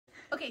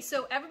Okay,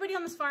 so everybody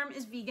on this farm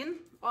is vegan.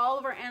 All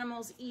of our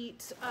animals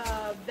eat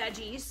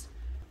veggies.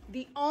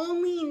 The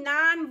only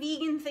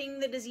non-vegan thing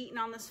that is eaten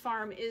on this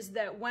farm is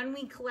that when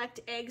we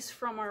collect eggs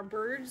from our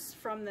birds,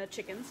 from the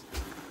chickens,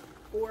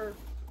 or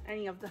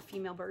any of the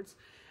female birds,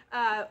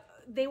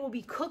 they will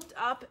be cooked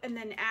up and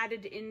then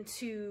added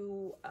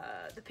into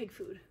the pig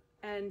food.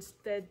 And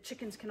the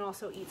chickens can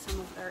also eat some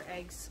of their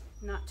eggs,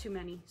 not too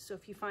many. So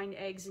if you find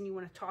eggs and you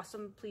want to toss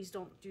them, please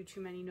don't do too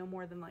many, no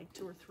more than like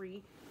 2 or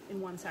 3 in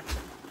one section.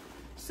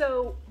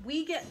 So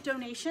we get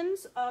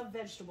donations of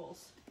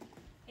vegetables.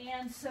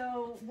 And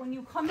so when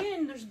you come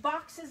in, there's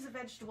boxes of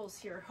vegetables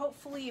here.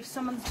 Hopefully if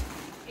someone's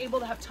able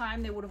to have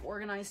time, they would have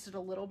organized it a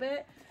little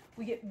bit.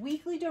 We get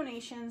weekly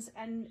donations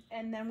and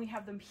then we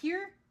have them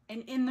here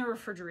and in the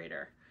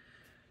refrigerator.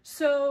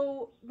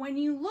 So when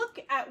you look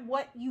at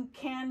what you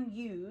can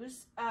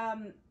use,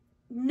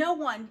 no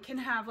one can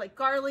have like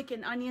garlic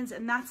and onions,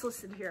 and that's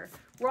listed here.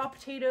 Raw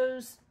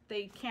potatoes,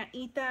 they can't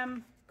eat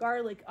them.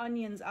 Garlic,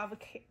 onions,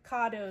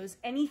 avocados,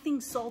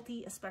 anything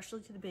salty, especially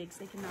to the pigs,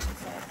 they cannot be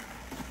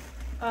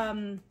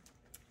salt.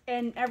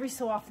 And every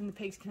so often the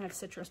pigs can have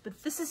citrus,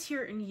 but this is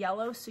here in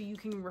yellow, so you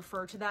can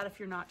refer to that if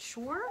you're not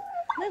sure.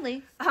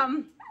 Lily.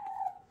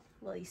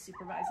 Lily's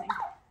supervising.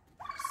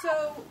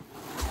 So,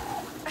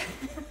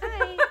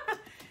 Hi.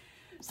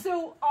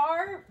 So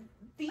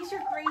these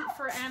are great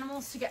for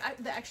animals to get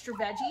the extra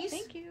veggies.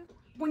 Thank you.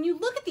 When you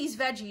look at these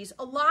veggies,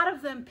 a lot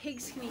of them,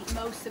 pigs can eat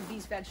most of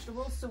these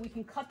vegetables, so we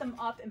can cut them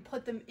up and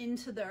put them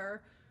into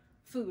their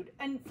food.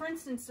 And for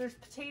instance, there's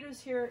potatoes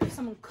here. If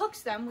someone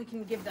cooks them, we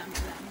can give them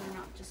to them. They're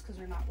not just because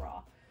they're not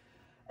raw.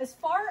 As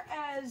far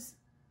as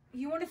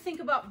you want to think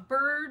about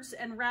birds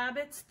and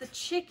rabbits, the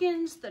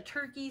chickens, the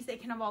turkeys, they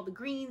can have all the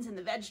greens and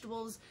the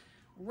vegetables.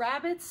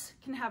 Rabbits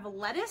can have a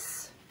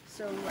lettuce,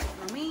 so like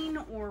romaine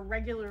or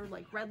regular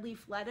like red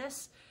leaf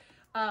lettuce.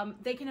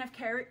 They can have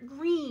carrot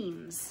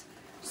greens.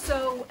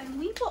 So, and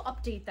we will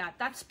update that.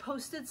 That's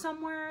posted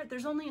somewhere.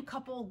 There's only a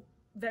couple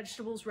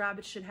vegetables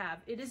rabbits should have.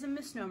 It is a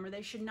misnomer.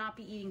 They should not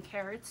be eating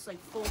carrots, like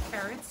full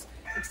carrots,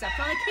 except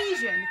on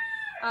occasion.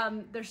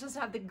 They're supposed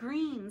to have the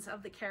greens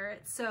of the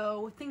carrots.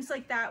 So things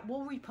like that,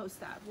 we'll repost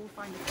that. We'll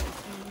find a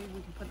post and maybe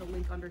we can put a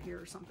link under here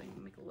or something.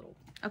 We'll make a little,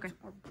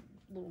 or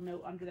little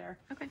note under there.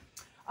 Okay.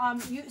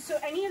 So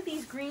any of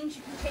these greens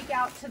you can take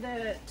out to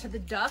the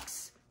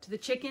ducks, to the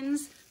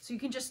chickens. So you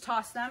can just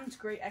toss them. It's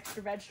great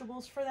extra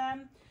vegetables for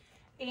them.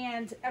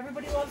 And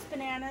everybody loves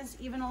bananas.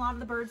 Even a lot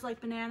of the birds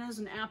like bananas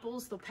and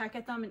apples. They'll peck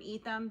at them and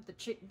eat them.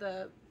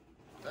 The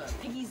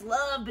piggies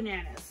love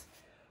bananas.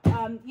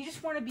 You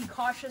just want to be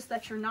cautious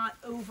that you're not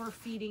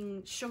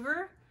overfeeding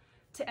sugar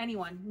to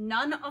anyone.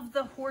 None of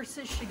the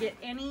horses should get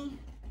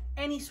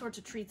any sorts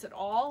of treats at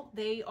all.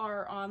 They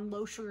are on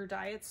low sugar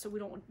diets, so we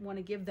don't want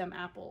to give them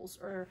apples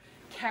or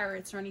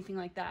carrots or anything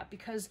like that,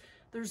 because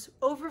there's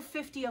over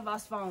 50 of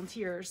us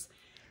volunteers.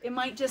 It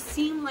might just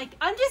seem like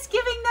I'm just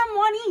giving them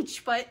 1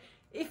 each, but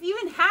if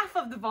even half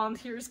of the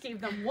volunteers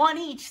gave them 1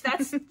 each,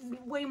 that's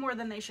way more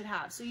than they should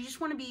have. So you just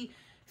want to be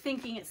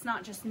thinking it's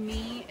not just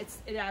me,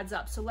 it adds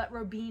up. So let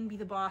Robin be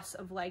the boss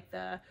of like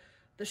the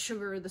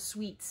sugar, the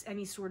sweets,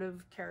 any sort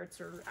of carrots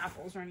or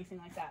apples or anything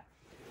like that.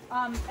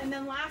 And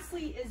then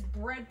lastly is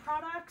bread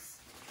products.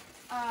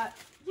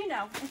 You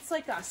know, it's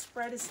like us.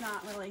 Bread is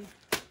not really,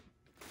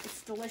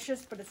 it's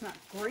delicious, but it's not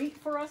great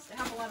for us to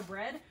have a lot of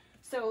bread.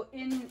 So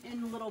in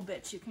little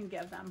bits, you can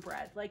give them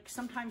bread. Like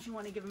sometimes you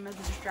want to give them as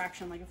a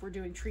distraction. Like if we're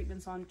doing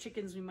treatments on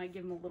chickens, we might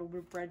give them a little bit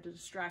of bread to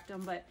distract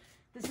them, but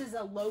this is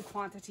a low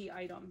quantity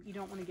item. You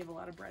don't want to give a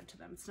lot of bread to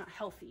them. It's not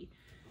healthy.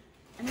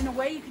 And in a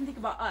way, you can think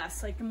about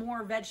us, like the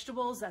more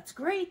vegetables, that's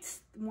great.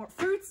 The more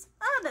fruits,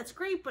 that's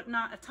great, but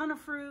not a ton of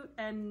fruit.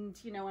 And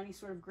you know, any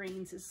sort of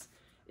grains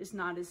is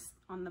not as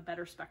on the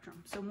better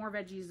spectrum. So more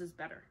veggies is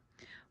better.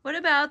 What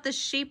about the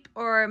sheep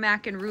or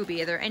Mac and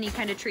Ruby? Are there any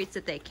kind of treats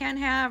that they can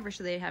have, or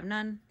should they have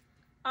none?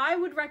 I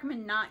would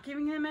recommend not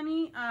giving them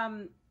any.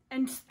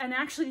 And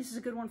actually, this is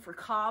a good one for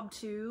Cobb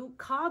too.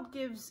 Cobb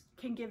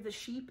can give the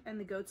sheep and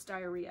the goats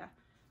diarrhea.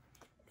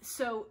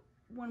 So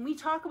when we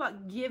talk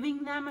about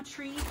giving them a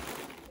treat,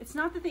 it's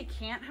not that they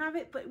can't have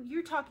it, but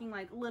you're talking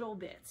like little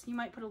bits. You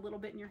might put a little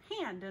bit in your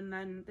hand and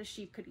then the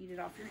sheep could eat it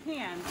off your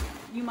hand.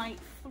 You might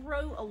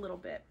throw a little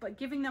bit, but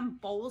giving them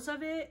bowls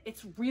of it,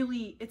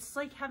 it's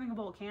like having a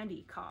bowl of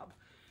candy, Cobb.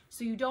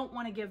 So you don't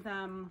want to give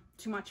them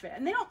too much of it.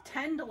 And they don't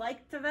tend to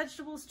like the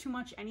vegetables too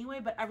much anyway,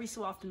 but every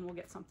so often we'll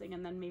get something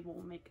and then maybe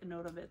we'll make a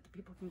note of it that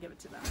people can give it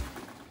to them.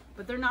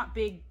 But they're not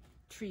big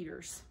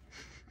treaters,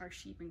 our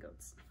sheep and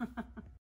goats.